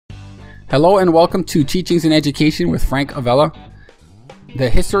Hello and welcome to Teachings in Education with Frank Avella. The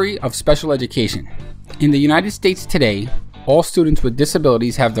history of special education. In the United States today, all students with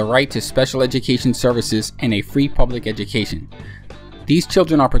disabilities have the right to special education services and a free public education. These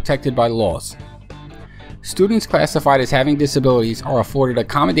children are protected by laws. Students classified as having disabilities are afforded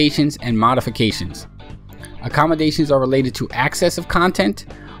accommodations and modifications. Accommodations are related to access of content,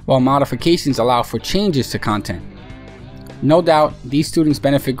 while modifications allow for changes to content. No doubt, these students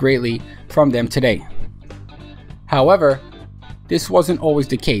benefit greatly from them today. However, this wasn't always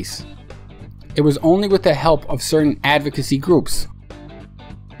the case. It was only with the help of certain advocacy groups.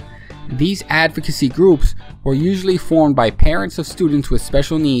 These advocacy groups were usually formed by parents of students with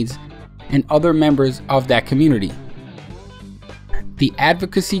special needs and other members of that community. The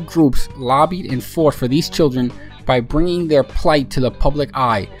advocacy groups lobbied and fought for these children by bringing their plight to the public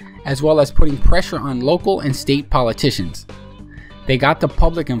eye, as well as putting pressure on local and state politicians. They got the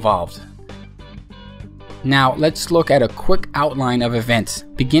public involved. Now let's look at a quick outline of events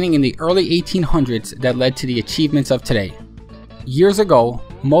beginning in the early 1800s that led to the achievements of today. Years ago,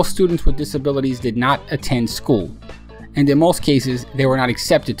 most students with disabilities did not attend school, and in most cases, they were not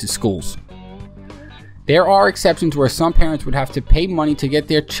accepted to schools. There are exceptions where some parents would have to pay money to get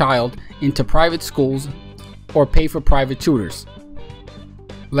their child into private schools or pay for private tutors.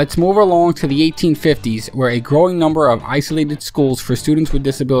 Let's move along to the 1850s, where a growing number of isolated schools for students with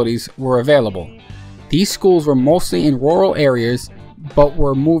disabilities were available. These schools were mostly in rural areas, but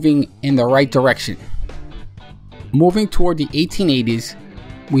were moving in the right direction. Moving toward the 1880s,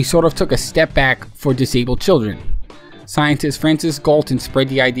 we sort of took a step back for disabled children. Scientist Francis Galton spread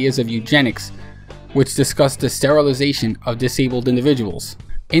the ideas of eugenics, which discussed the sterilization of disabled individuals.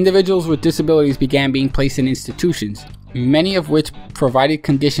 Individuals with disabilities began being placed in institutions, many of which provided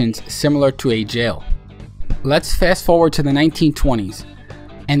conditions similar to a jail. Let's fast forward to the 1920s,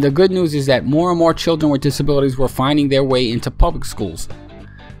 and the good news is that more and more children with disabilities were finding their way into public schools,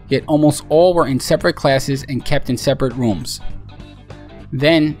 yet almost all were in separate classes and kept in separate rooms.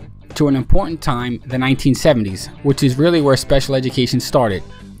 Then, to an important time, the 1970s, which is really where special education started.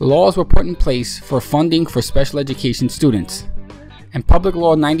 Laws were put in place for funding for special education students, and Public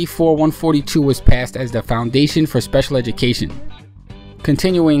Law 94-142 was passed as the foundation for special education.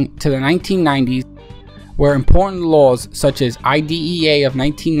 Continuing to the 1990s, where important laws such as IDEA of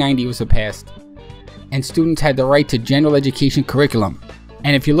 1990 was passed, and students had the right to general education curriculum.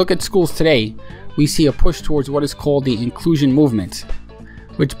 And if you look at schools today, we see a push towards what is called the inclusion movement,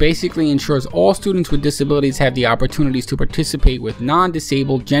 which basically ensures all students with disabilities have the opportunities to participate with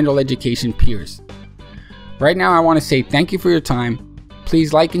non-disabled general education peers. Right now, I want to say thank you for your time.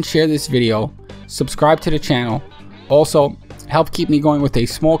 Please like and share this video, subscribe to the channel. Also, help keep me going with a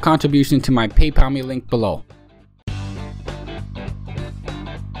small contribution to my PayPal me link below.